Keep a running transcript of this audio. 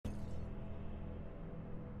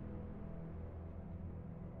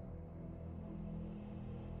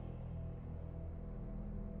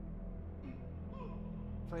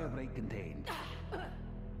Firebreak contained.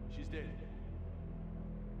 She's dead.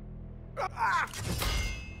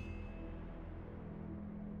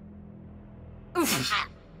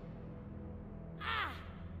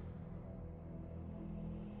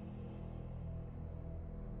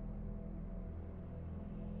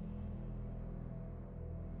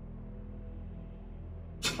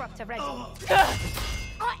 Disruptor ready.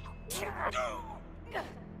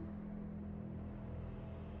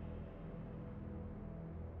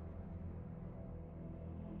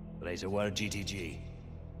 Razor wire GTG.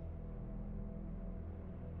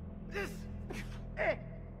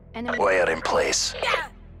 Enemy. Wire in place.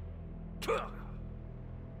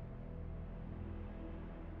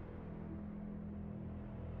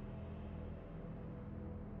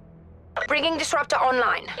 Bringing disruptor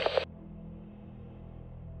online.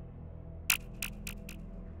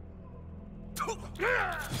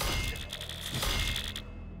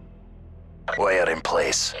 Wire in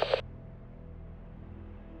place.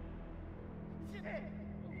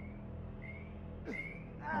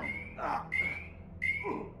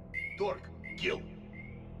 Torque, kill.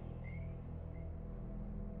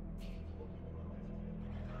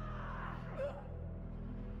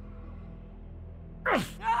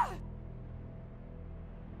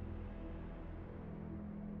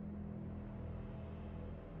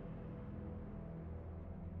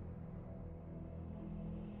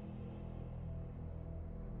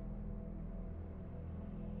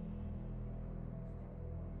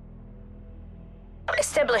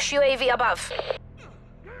 Establish UAV above.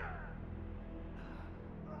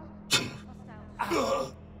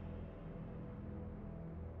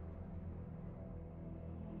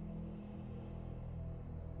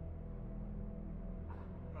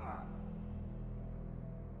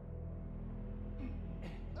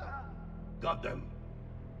 Got them.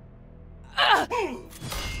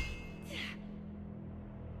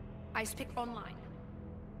 Ice pick online.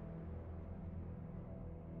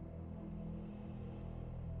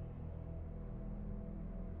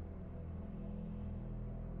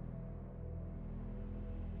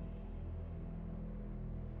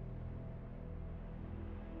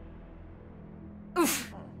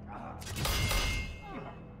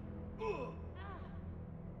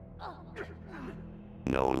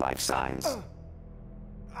 No life signs.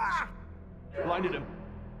 Blinded him.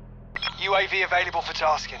 UAV available for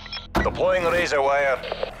tasking. Deploying razor wire.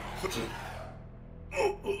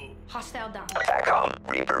 Hostile down. TACOM,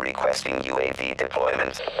 Reaper requesting UAV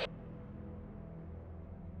deployment.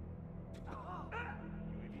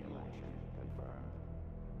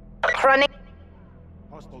 Running.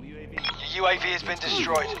 Hostile UAV. Your UAV has been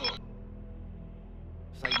destroyed.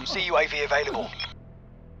 See UAV available.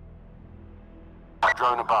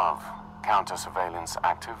 Drone above. Counter surveillance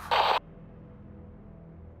active.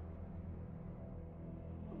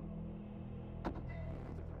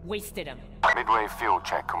 Wasted him. Midway field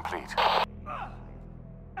check complete.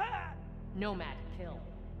 Nomad kill.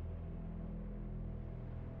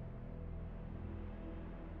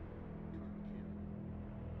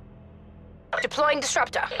 Deploying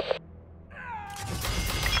disruptor.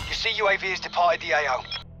 You see UAV has departed the AO.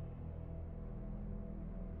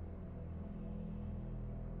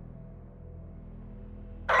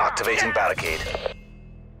 Activating barricade.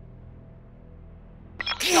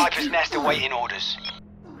 Sniper's nest awaiting orders.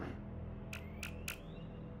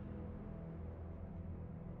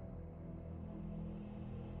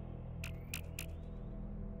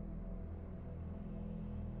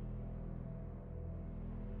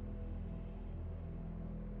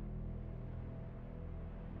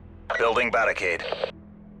 Building barricade.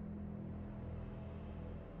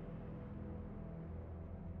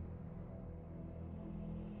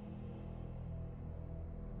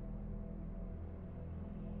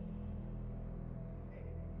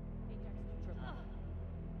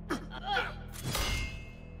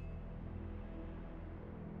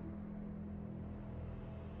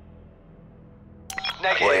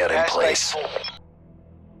 Negative. Wire in Airspace place. full.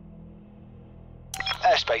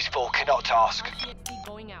 Airspace full. Cannot task. RCXD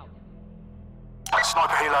going out.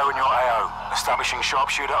 Sniper helo in your AO. Establishing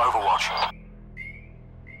sharpshooter overwatch.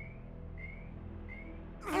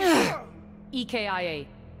 EKIA.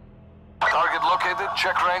 Target located.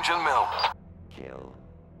 Check range and mill. Kill.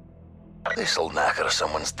 This'll knacker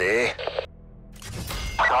someone's day.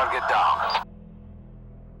 Target down.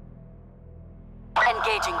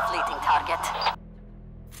 Engaging fleeting target.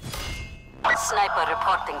 Sniper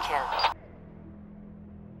reporting kill.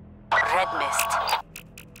 Red mist.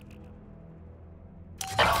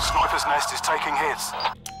 Sniper's nest is taking hits.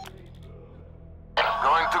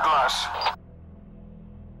 Going to glass.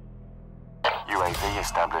 UAV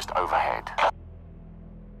established overhead.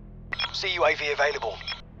 CUAV available.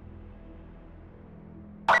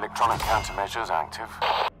 Electronic countermeasures active.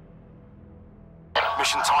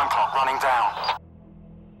 Mission time clock running down.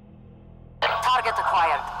 Target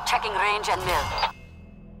acquired. Checking range and mill.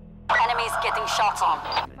 Enemies getting shots on.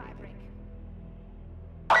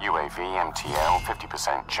 UAV MTL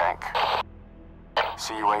 50% check.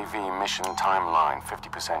 CUAV mission timeline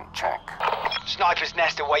 50% check. Sniper's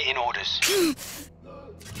nest awaiting orders.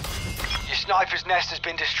 Your sniper's nest has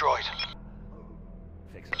been destroyed.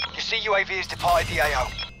 Your CUAV has departed the AO.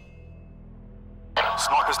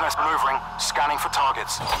 Sniper's nest maneuvering, scanning for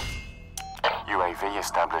targets. UAV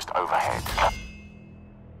established overhead.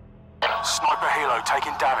 Sniper helo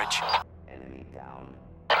taking damage. Enemy down.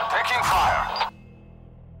 Taking fire.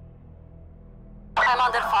 I'm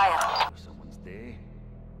under fire. Someone's day.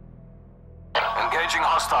 Engaging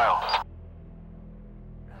hostile.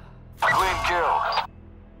 Clean kill.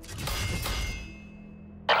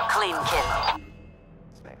 Clean kill.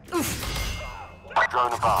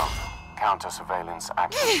 Drone above. Counter surveillance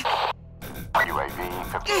active. UAV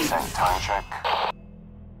 50% time check.